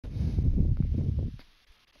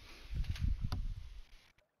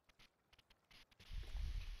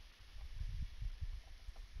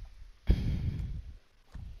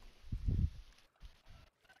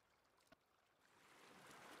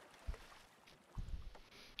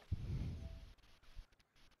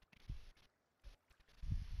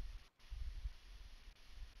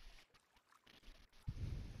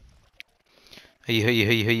Hai hai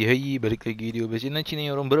hai hai hai, balik lagi di OBS ini sini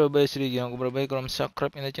orang berobes lagi yang aku berbaik kalau subscribe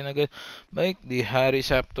ini channel guys. Baik di hari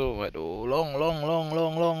Sabtu, waduh, long Press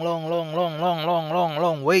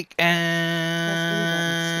any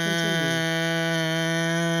buttons to continue.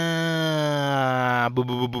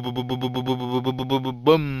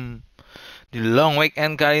 Bum. Di long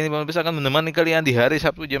weekend kali ini Bang Bes akan menemani kalian di hari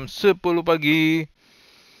Sabtu jam 10 pagi.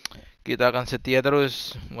 Kita akan setia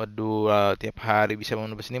terus. Waduh, tiap hari bisa Bang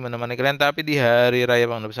Nubes ini menemani kalian. Tapi di hari raya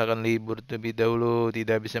Bang Nubes akan libur terlebih dahulu.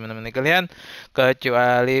 Tidak bisa menemani kalian.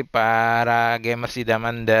 Kecuali para gamers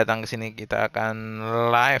idaman datang ke sini. Kita akan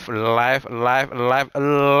live.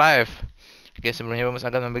 Oke, sebelumnya Bang Nubes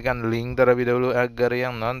akan memberikan link terlebih dahulu agar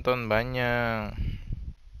yang nonton banyak.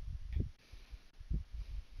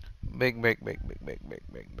 Baik.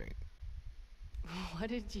 What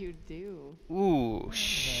did you do?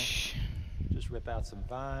 Shh. Just rip out some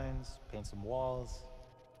vines, paint some walls.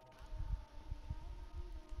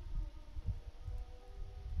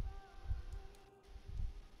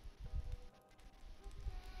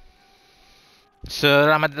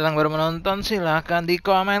 Selamat datang baru menonton, silahkan di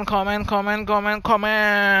komen.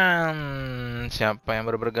 Siapa yang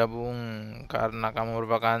baru bergabung? Karena kamu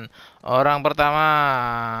merupakan orang pertama.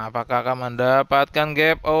 Apakah akan mendapatkan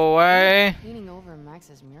giveaway? Painting over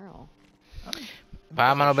Max's mural.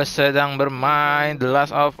 Pak Manobes sedang bermain The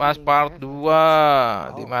Last of Us Part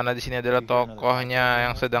 2, di mana di sini adalah tokohnya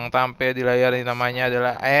yang sedang tampil di layar ini, namanya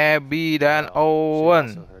adalah Abby dan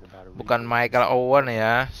Owen. Bukan Michael Owen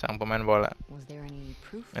ya, sang pemain bola. Was there any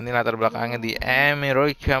proof? Ini latar belakangnya di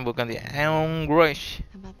Amerika, bukan di Inggris.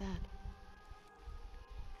 How about that?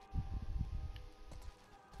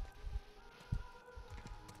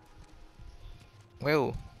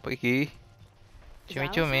 Wow, pergi. Is Alice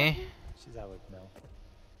Cumi-cumi. working? She's out with Mel.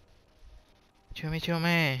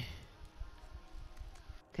 Cumi-cumi.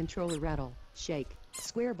 Controller rattle, shake,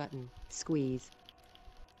 square button, squeeze.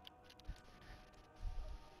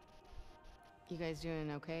 You guys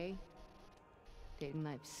doing okay? Dating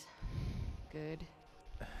life's good.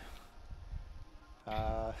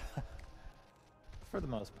 For the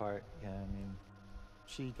most part, yeah, I mean,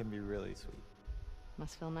 she can be really sweet.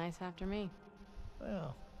 Must feel nice after me.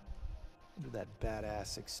 Well, under that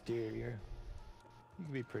badass exterior, you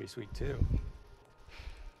can be pretty sweet too.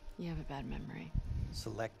 You have a bad memory.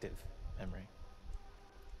 Selective memory.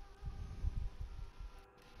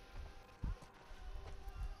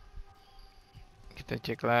 Kita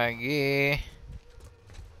cek lagi.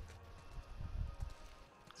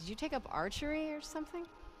 Did you take up archery or something?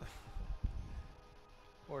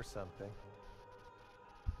 Or something.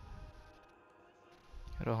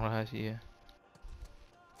 Ruang rahasia.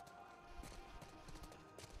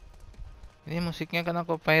 Ini musiknya kena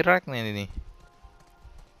copyright nih ini.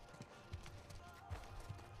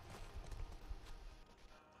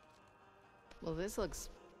 Well, this looks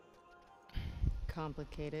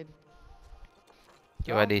complicated.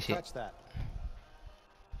 Coba Don't diisi. touch that.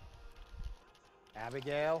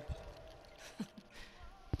 Abigail?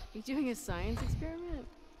 You doing a science experiment?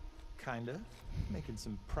 Kinda. Making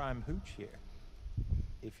some prime hooch here.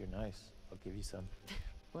 If you're nice, I'll give you some.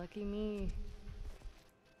 Lucky me.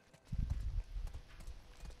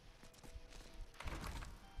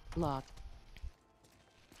 Locked.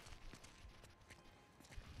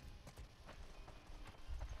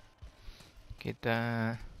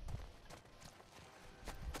 Kita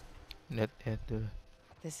lihat dulu.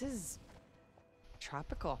 This is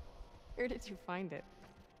tropical. Where did you find it?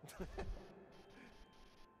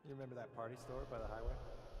 You remember that party store by the highway?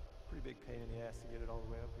 Pretty big pain in the ass to get it all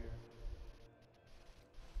the way up here.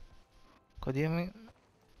 Kok dia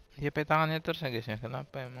petangannya terus ya guys ya?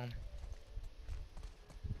 Kenapa emang?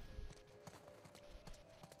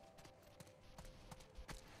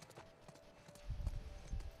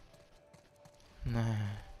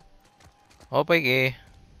 Nah. Oh, pergi.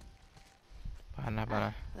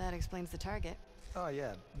 Panah. That explains the target. Oh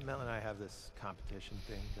yeah, Mel and I have this competition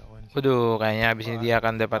thing going. Waduh, kayaknya abis ini But dia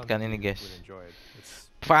akan I don't dapatkan think ini you guys. would enjoy it.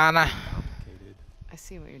 It's Panah. complicated. I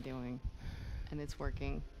see what you're doing. And it's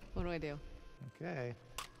working. What do I do? Okay.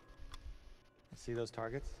 See those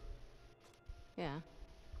targets? Yeah.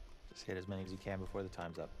 Just hit as many as you can before the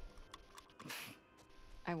time's up.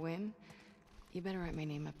 I win? You better write my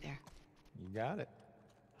name up there. You got it.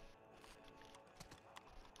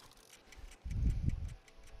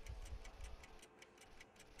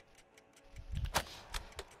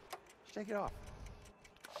 Shake it off.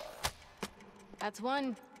 That's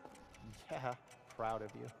one. Yeah, proud of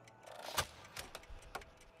you.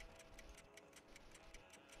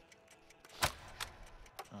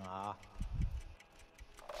 Ah.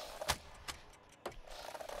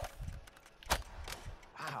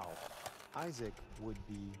 Isaac would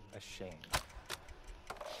be ashamed.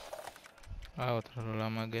 Wow, terlalu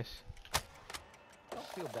lama guys. Don't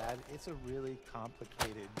feel bad. It's a really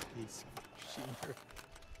complicated piece of machinery.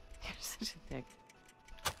 You're such a dick.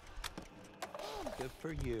 Good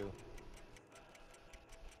for you.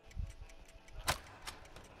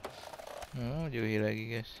 Oh, jauhi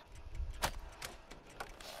lagi guys.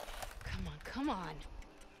 Come on, come on.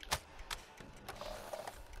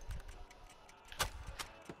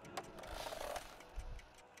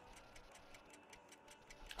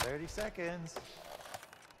 "30 seconds.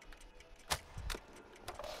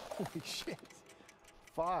 Holy shit.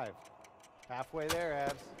 5. Halfway there,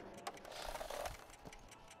 Abs.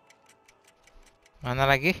 Mana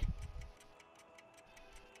lagi?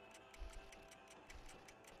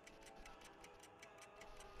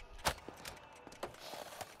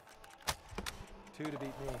 Two to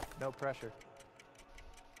beat me. No pressure.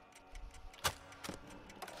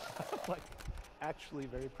 I'm like actually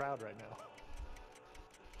very proud right now.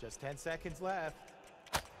 Just 10 seconds left.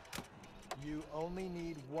 You only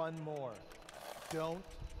need one more. Don't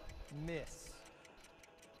miss.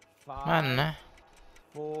 5, Mana?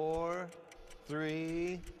 4,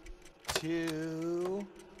 3, 2,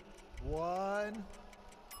 1.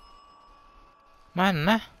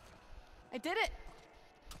 Mana? I did it!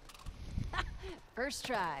 First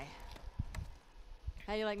try.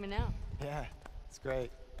 How you like me now? Yeah, it's great.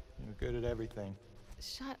 You're good at everything.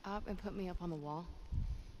 Shut up and put me up on the wall.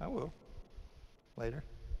 I will. Later.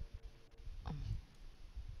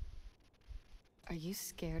 Are you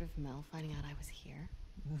scared of Mel finding out I was here?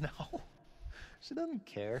 No. She doesn't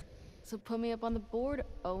care. So put me up on the board,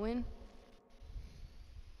 Owen.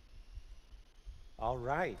 All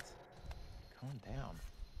right. Calm down.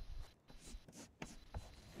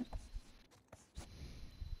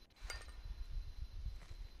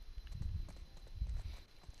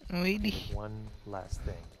 Widih. One last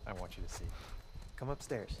thing I want you to see. Come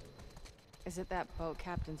upstairs. Is it that boat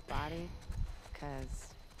captain's body?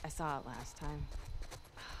 'Cause I saw it last time.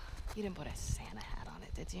 You didn't put a Santa hat on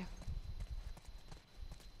it, did you?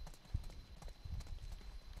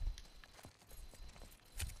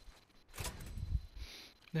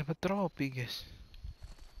 Dapat trofi guys.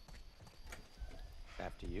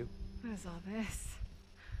 After you. What is all this?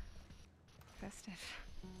 Festive.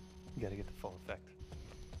 You gotta get the full effect.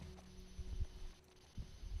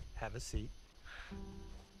 Have a seat.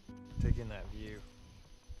 Take in that view.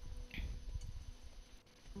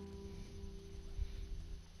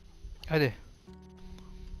 Ada.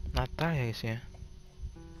 Natal ya guys ya.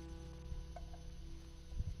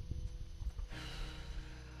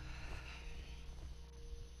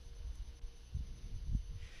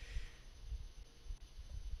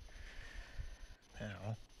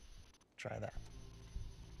 Now, try that.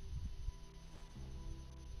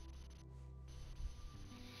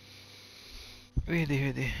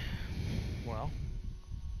 Widih, widih. Well,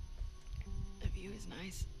 The view is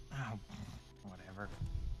nice. oh, whatever.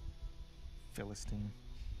 Philistine.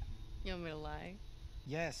 You want me to lie?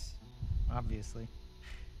 Yes, obviously.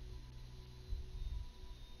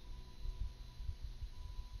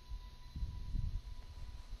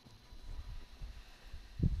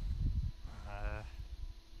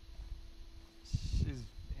 She's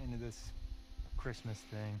into this Christmas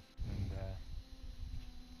thing, and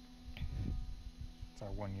it's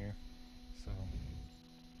our 1 year, so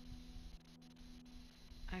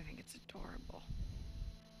I think it's adorable.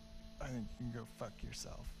 I think you can go fuck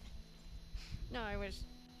yourself. No, I wish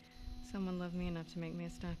someone loved me enough to make me a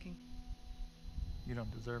stocking. You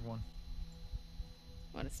don't deserve one.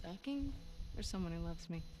 Want a stocking? Or someone who loves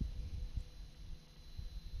me?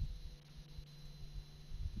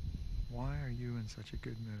 Why are you in such a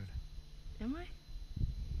good mood? Am I?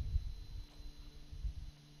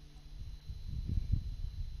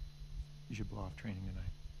 You should blow off training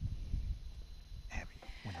tonight. Abby,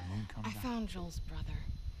 when the moon comes I out. found Joel's brother.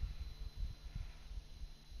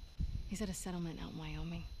 He's at a settlement out in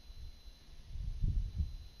Wyoming.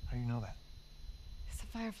 How do you know that? The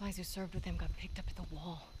Fireflies who served with him got picked up at the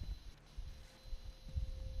wall.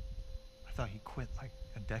 I thought he quit like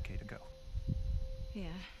a decade ago.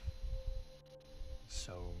 Yeah.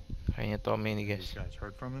 So, Kayaknya Tommy nih you guys. guys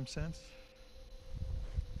heard from him since?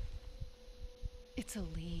 It's a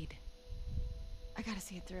lead. I gotta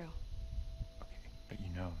see it through. Okay, but you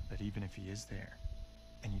know that even if he is there,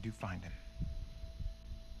 and you do find him,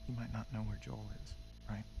 he might not know where Joel is,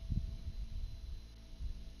 right?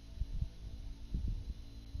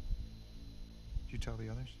 Did you tell the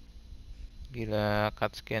others? Gila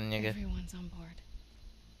cut scan-nya guys. Everyone's on board.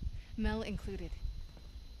 Mel included.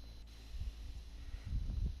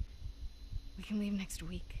 We can leave next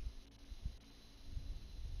week.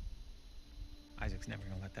 Isaac's never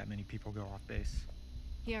gonna let that many people go off base.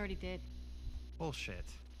 He already did. Bullshit.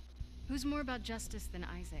 Who's more about justice than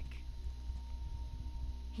Isaac?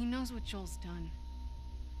 He knows what Joel's done.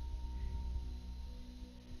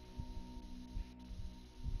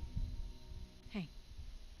 Hey.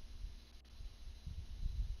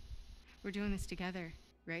 We're doing this together,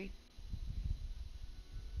 right?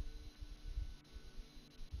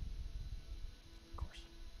 Of course.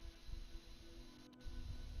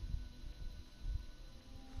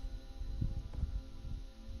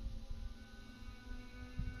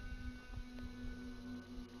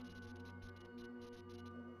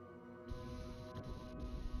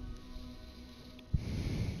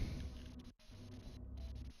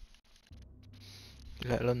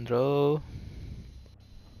 Gila Londro.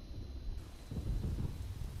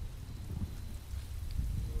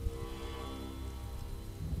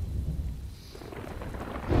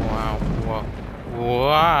 Wow, wow,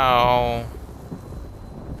 wow.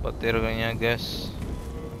 Petirnya guys.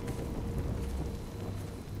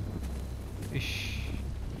 Ish.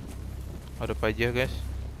 Ada apa aja guys?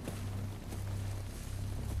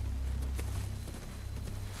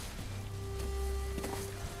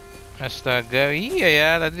 Astaga, iya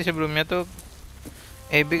ya, tadi sebelumnya tuh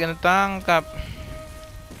Abby kena tangkap.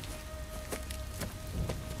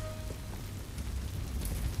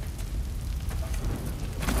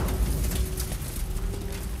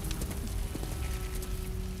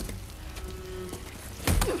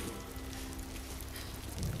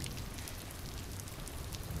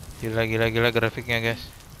 Gila grafiknya guys.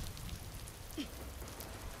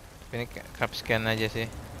 Ini cap scan aja sih.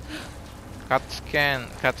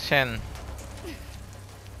 Cutscene.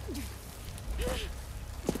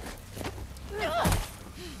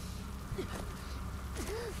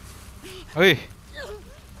 Wih,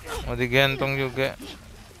 mau digantung juga.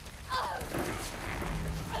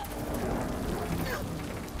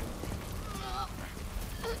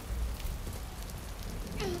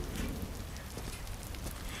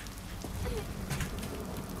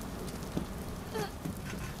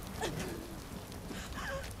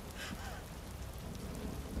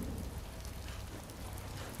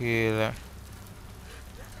 Gila.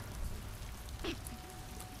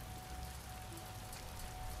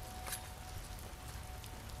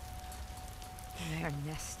 They are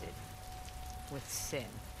nested with sin.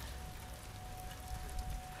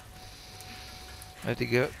 Ada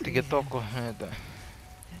tiga tokoh itu.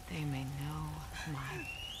 That they may know my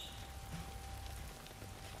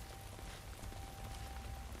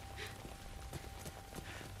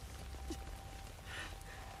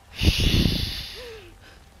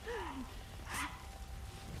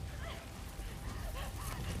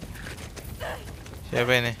Siapa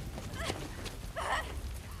ini?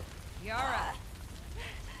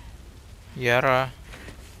 Yara.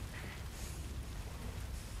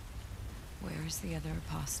 Where is the other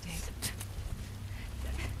apostate?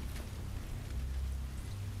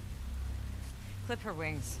 Clip her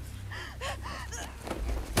wings.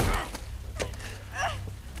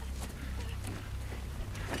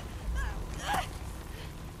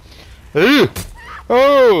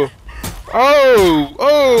 Oh!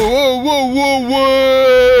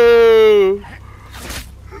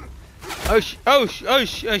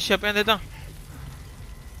 Siapa yang datang?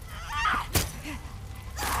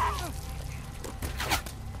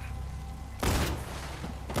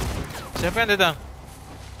 Siapa yang datang?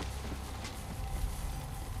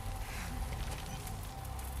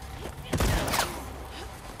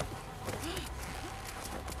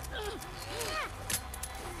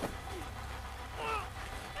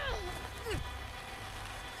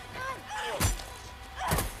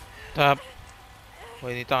 Tap. Wah,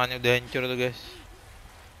 ini tangannya udah hancur tuh guys.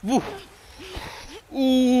 Wuh.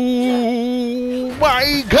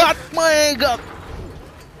 My god.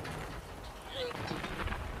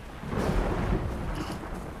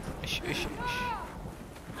 Ish.